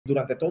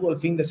Durante todo el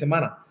fin de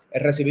semana he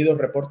recibido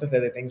reportes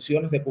de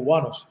detenciones de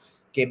cubanos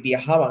que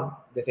viajaban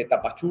desde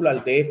Tapachula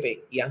al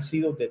DF y han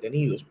sido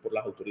detenidos por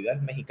las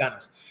autoridades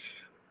mexicanas,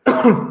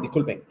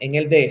 disculpen, en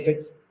el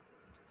DF,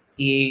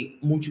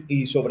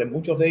 y sobre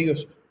muchos de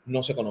ellos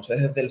no se conoce.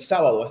 Desde el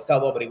sábado he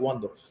estado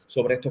averiguando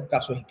sobre estos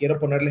casos y quiero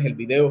ponerles el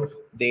video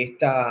de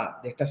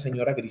esta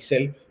señora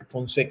Grisel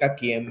Fonseca,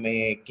 quien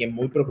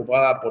muy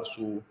preocupada por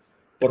su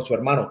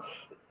hermano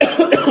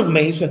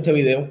me hizo este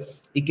video,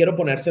 y quiero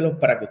ponérselos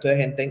para que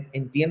ustedes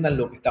entiendan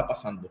lo que está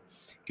pasando.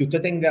 Que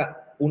usted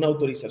tenga una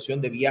autorización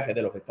de viaje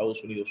de los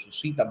Estados Unidos, su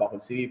cita bajo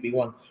el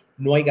CBP-1,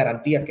 no hay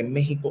garantía que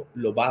México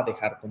lo va a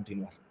dejar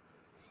continuar.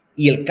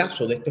 Y el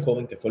caso de este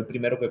joven, que fue el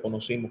primero que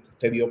conocimos, que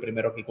usted vio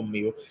primero aquí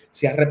conmigo,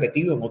 se ha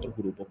repetido en otros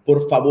grupos.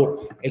 Por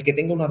favor, el que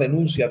tenga una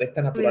denuncia de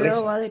esta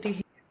naturaleza,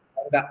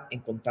 está en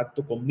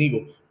contacto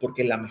conmigo,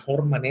 porque la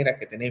mejor manera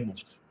que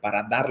tenemos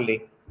para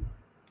darle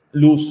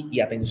luz y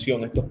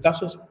atención a estos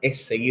casos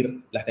es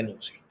seguir las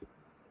denuncias.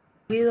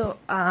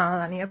 A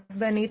Daniel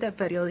Benítez,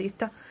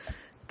 periodista,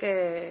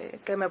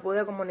 que me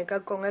pude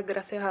comunicar con él,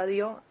 gracias a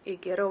Dios, y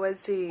quiero ver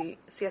si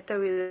este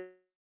video,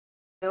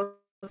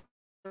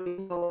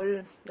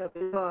 le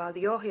pido a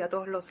Dios y a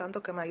todos los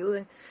santos que me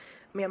ayuden.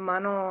 Mi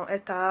hermano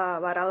está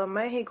varado en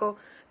México,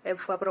 él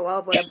fue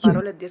aprobado por el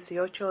Parole el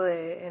 18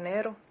 de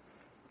enero,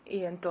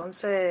 y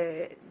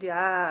entonces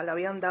ya le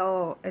habían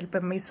dado el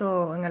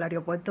permiso en el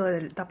aeropuerto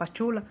del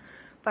Tapachula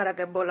para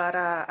que él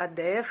volara al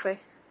DF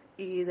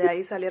y de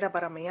ahí saliera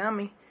para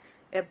Miami.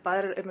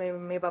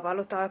 Mi papá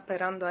lo estaba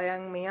esperando allá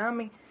en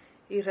Miami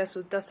y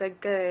resulta ser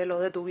que lo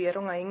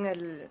detuvieron ahí en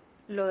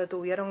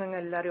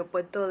el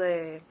aeropuerto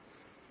de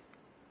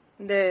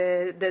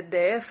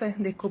DF.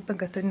 Disculpen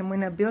que estoy muy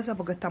nerviosa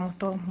porque estamos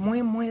todos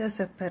muy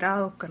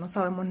desesperados, que no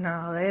sabemos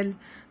nada de él,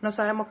 no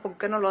sabemos por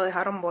qué no lo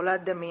dejaron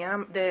volar de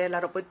Miami, del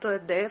aeropuerto de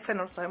DF,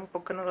 no sabemos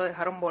por qué no lo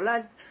dejaron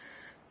volar,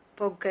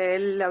 porque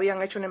él le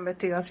habían hecho una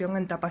investigación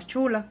en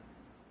Tapachula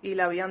y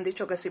le habían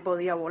dicho que sí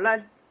podía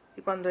volar,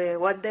 y cuando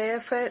llegó al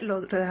DF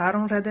lo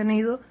dejaron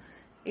retenido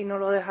y no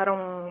lo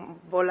dejaron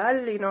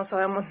volar y no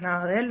sabemos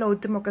nada de él. Lo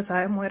último que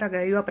sabemos era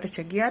que iba a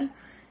prechequear.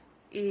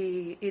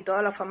 Y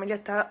toda la familia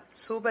está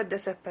súper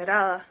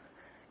desesperada.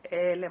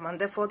 Le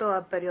mandé fotos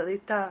al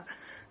periodista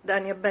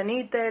Daniel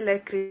Benítez, le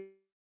escribí,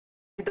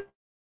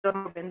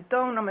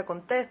 no me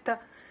contesta.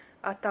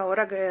 Hasta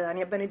ahora que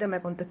Daniel Benítez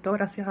me contestó,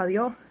 gracias a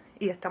Dios,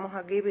 y estamos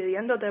aquí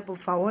pidiéndote por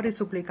favor y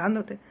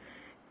suplicándote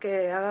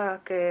que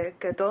haga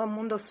que todo el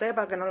mundo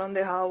sepa que no lo han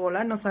dejado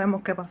volar. No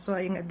sabemos qué pasó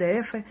ahí en el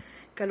DF,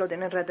 que lo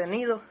tienen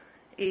retenido.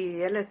 Y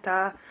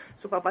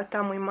su papá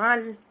está muy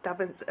mal, está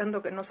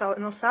pensando que no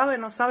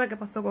sabe qué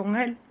pasó con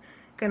él,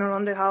 que no lo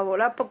han dejado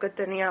volar porque él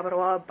tenía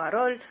aprobado el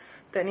parol,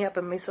 tenía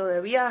permiso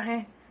de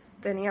viaje,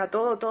 tenía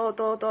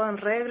todo en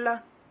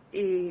regla,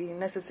 y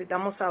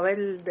necesitamos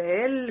saber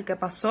de él qué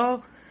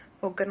pasó,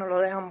 por qué no lo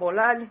dejan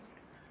volar.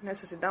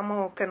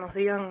 Necesitamos que nos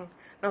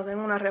den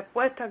una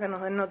respuesta, que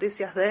nos den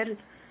noticias de él,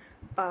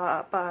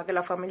 para que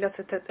la familia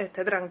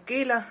esté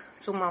tranquila.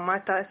 Su mamá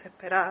está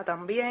desesperada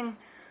también.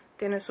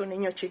 Tiene su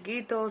niño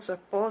chiquito, su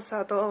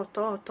esposa, todos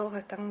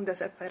están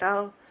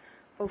desesperados.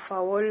 Por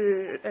favor,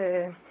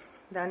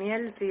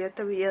 Daniel, si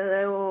este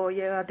video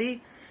llega a ti,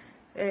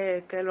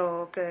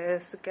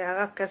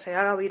 hagas que se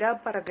haga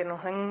viral para que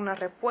nos den una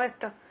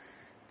respuesta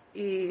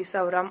y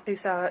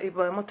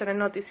podemos tener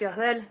noticias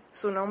de él.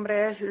 Su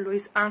nombre es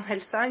Luis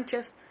Ángel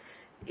Sánchez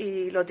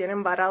y lo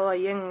tienen varado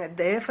ahí en el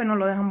DF, no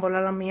lo dejan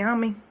volar a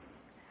Miami.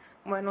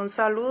 Bueno, un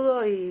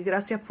saludo y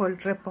gracias por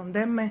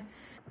responderme.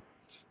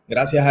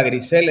 Gracias a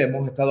Grisel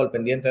hemos estado al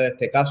pendiente de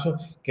este caso,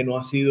 que no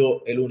ha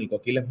sido el único.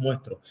 Aquí les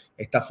muestro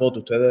esta foto,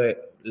 ustedes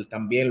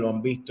también lo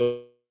han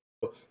visto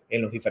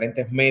en los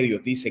diferentes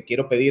medios. Dice: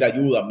 quiero pedir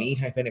ayuda, mi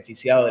hija es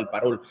beneficiada del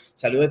parol,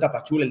 salió de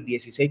Tapachula el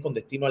 16 con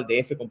destino al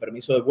DF con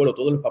permiso de vuelo,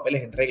 todos los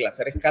papeles en regla,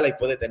 hacer escala, y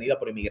fue detenida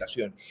por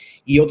inmigración.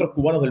 Y otros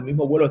cubanos del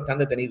mismo vuelo están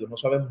detenidos, no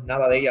sabemos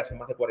nada de ella hace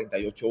más de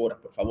 48 horas.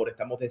 Por favor,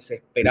 estamos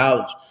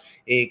desesperados,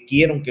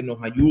 quieren que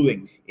nos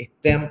ayuden,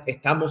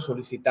 estamos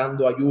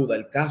solicitando ayuda.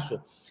 El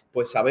caso,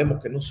 pues sabemos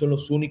que no son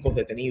los únicos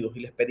detenidos, y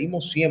les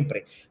pedimos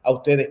siempre a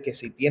ustedes que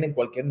si tienen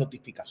cualquier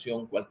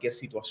notificación, cualquier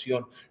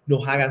situación,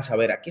 nos hagan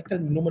saber. Aquí está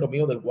el número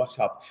mío del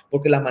WhatsApp,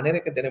 porque la manera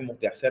que tenemos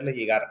de hacerle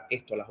llegar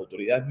esto a las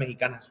autoridades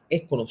mexicanas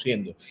es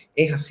conociendo,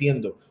 es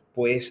haciendo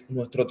pues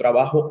nuestro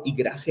trabajo, y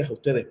gracias a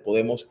ustedes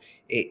podemos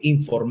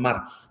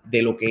informar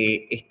de lo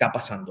que está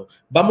pasando.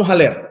 Vamos a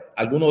leer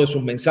algunos de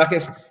sus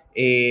mensajes.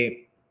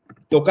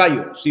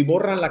 Tocayo, si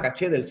borran la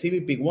caché del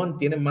CBP-1,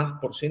 tienen más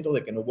 %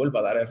 de que no vuelva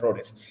a dar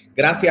errores.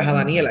 Gracias a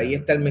Daniel, ahí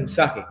está el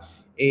mensaje.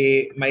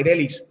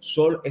 Mayrelis,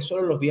 es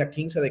solo los días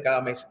 15 de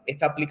cada mes.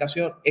 Esta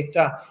aplicación,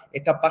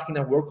 esta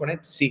página World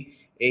Connect, sí.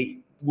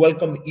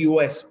 Welcome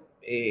US,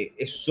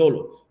 es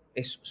solo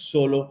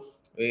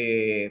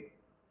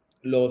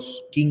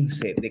los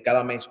 15 de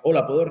cada mes.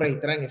 Hola, ¿puedo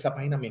registrar en esa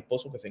página a mi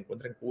esposo que se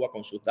encuentra en Cuba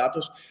con sus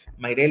datos?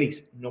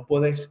 Mayrelis, no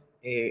puedes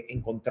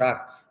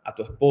encontrar a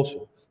tu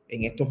esposo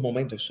en estos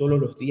momentos, solo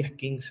los días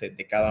 15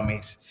 de cada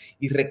mes.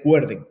 Y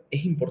recuerden,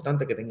 es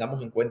importante que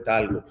tengamos en cuenta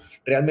algo.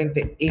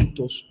 Realmente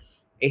estos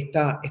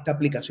esta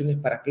aplicación es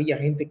para aquella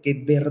gente que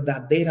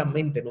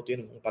verdaderamente no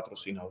tienen un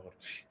patrocinador,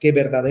 que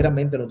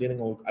verdaderamente no tienen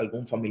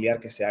algún familiar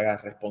que se haga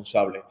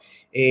responsable.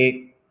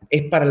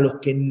 Es para los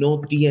que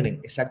no tienen,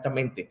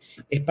 exactamente,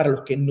 es para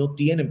los que no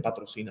tienen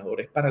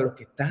patrocinadores, para los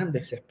que están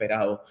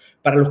desesperados,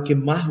 para los que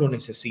más lo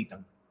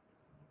necesitan.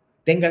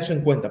 Tenga eso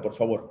en cuenta, por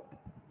favor.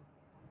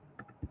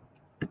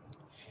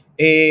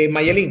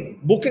 Mayelín,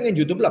 busquen en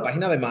YouTube la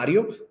página de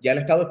Mario, ya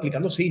le he estado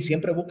explicando, sí,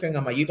 siempre busquen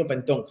a Mayito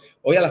Pentón.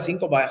 Hoy a las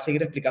 5 va a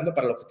seguir explicando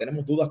para los que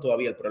tenemos dudas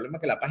todavía. El problema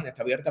es que la página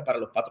está abierta para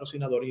los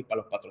patrocinadores y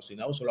para los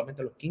patrocinados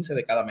solamente los 15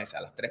 de cada mes, a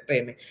las 3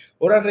 p.m,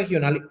 hora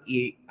regional,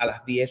 y a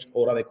las 10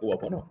 hora de Cuba.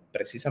 Bueno,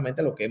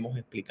 precisamente lo que hemos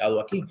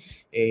explicado aquí,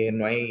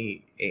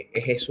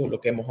 es eso lo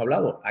que hemos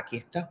hablado. Aquí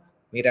está,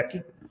 mira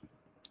aquí,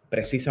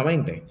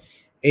 precisamente.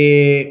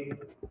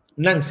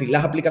 Nancy,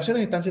 las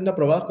aplicaciones están siendo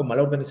aprobadas con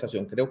mala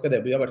organización. Creo que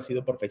debió haber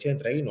sido por fecha de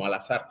entrega y no al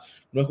azar.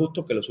 No es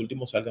justo que los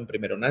últimos salgan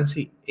primero.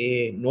 Nancy,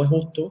 no es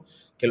justo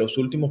que los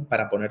últimos,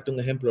 para ponerte un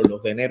ejemplo,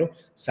 los de enero,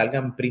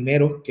 salgan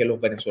primero que los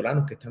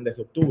venezolanos que están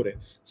desde octubre.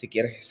 Si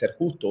quieres ser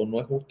justo,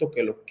 no es justo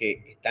que los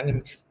que están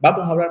en...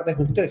 Vamos a hablar de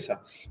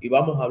justeza y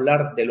vamos a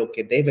hablar de lo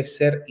que debe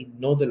ser y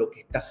no de lo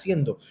que está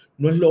haciendo.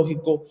 No es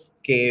lógico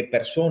que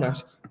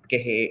personas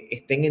que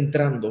estén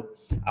entrando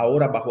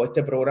ahora bajo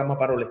este programa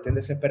Parole estén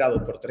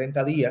desesperados por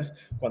 30 días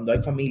cuando hay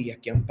familias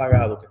que han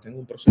pagado, que están en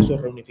un proceso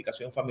de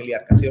reunificación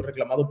familiar que ha sido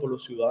reclamado por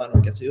los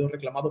ciudadanos, que ha sido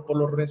reclamado por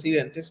los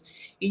residentes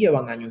y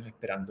llevan años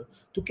esperando.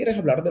 ¿Tú quieres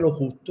hablar de lo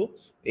justo,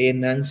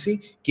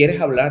 Nancy? ¿Quieres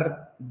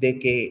hablar de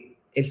que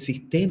el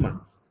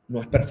sistema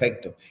no es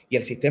perfecto? Y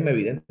el sistema,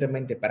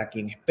 evidentemente, para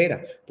quien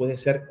espera, puede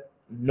ser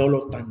no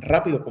lo tan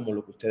rápido como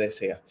lo que usted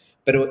desea.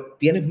 Pero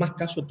 ¿tienes más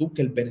caso tú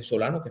que el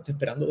venezolano que está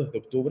esperando desde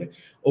octubre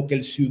o que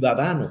el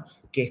ciudadano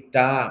que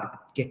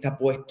está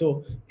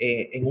puesto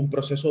en un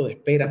proceso de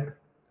espera?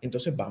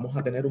 Entonces vamos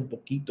a tener un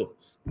poquito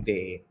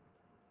de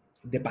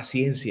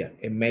paciencia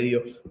en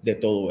medio de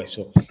todo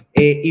eso.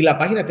 Y la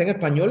página está en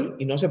español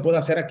y no se puede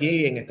hacer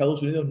aquí en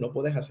Estados Unidos. No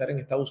puedes hacer en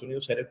Estados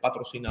Unidos ser el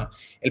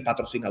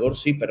patrocinador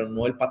sí, pero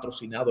no el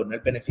patrocinado, no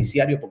el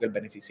beneficiario, porque el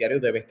beneficiario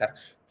debe estar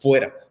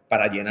fuera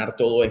para llenar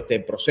todo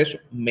este proceso,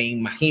 me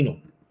imagino.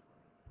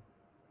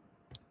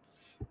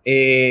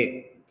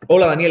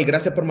 Hola Daniel,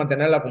 gracias por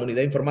mantener a la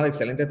comunidad informada,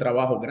 excelente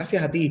trabajo.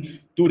 Gracias a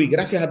ti, Turi,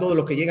 gracias a todos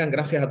los que llegan,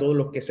 gracias a todos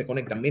los que se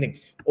conectan. Miren,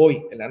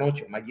 hoy en la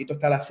noche, Mayito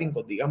está a las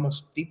 5,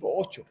 digamos tipo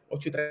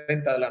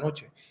 8:30 de la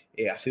noche.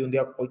 Ha sido un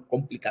día hoy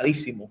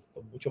complicadísimo,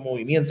 con mucho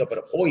movimiento,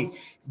 pero hoy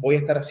voy a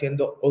estar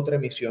haciendo otra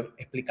emisión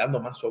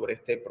explicando más sobre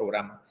este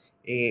programa.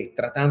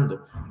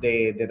 Tratando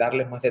de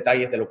darles más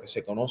detalles de lo que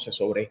se conoce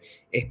sobre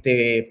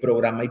este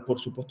programa y por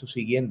supuesto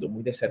siguiendo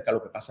muy de cerca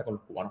lo que pasa con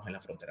los cubanos en la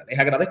frontera. Les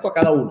agradezco a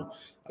cada uno,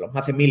 a los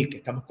más de 1000 que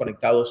estamos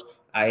conectados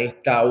a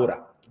esta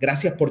hora.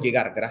 Gracias por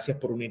llegar, gracias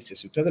por unirse.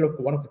 Si usted es de los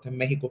cubanos que están en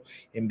México,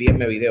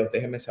 envíenme videos,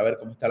 déjenme saber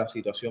cómo está la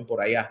situación por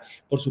allá.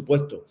 Por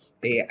supuesto,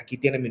 aquí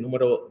tiene mi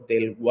número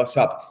del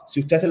WhatsApp. Si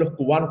usted es de los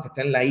cubanos que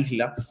está en la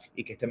isla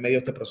y que está en medio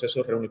de este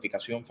proceso de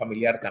reunificación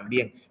familiar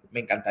también,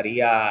 me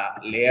encantaría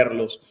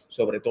leerlos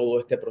sobre todo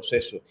este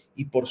proceso.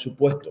 Y por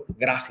supuesto,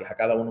 gracias a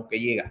cada uno que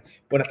llega.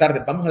 Buenas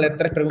tardes, vamos a leer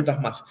 3 preguntas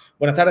más.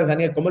 Buenas tardes,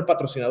 Daniel. ¿Cómo el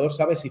patrocinador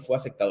sabe si fue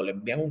aceptado? Le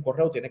envían un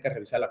correo, tiene que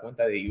revisar la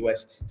cuenta de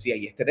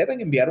USCIS. Te deben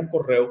enviar un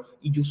correo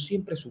y yo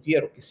siempre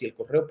sugiero que si el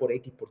correo por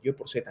X, por Y,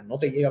 por Z no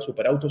te llega a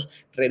Superautos,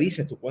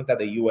 revises tu cuenta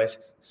de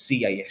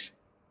USCIS.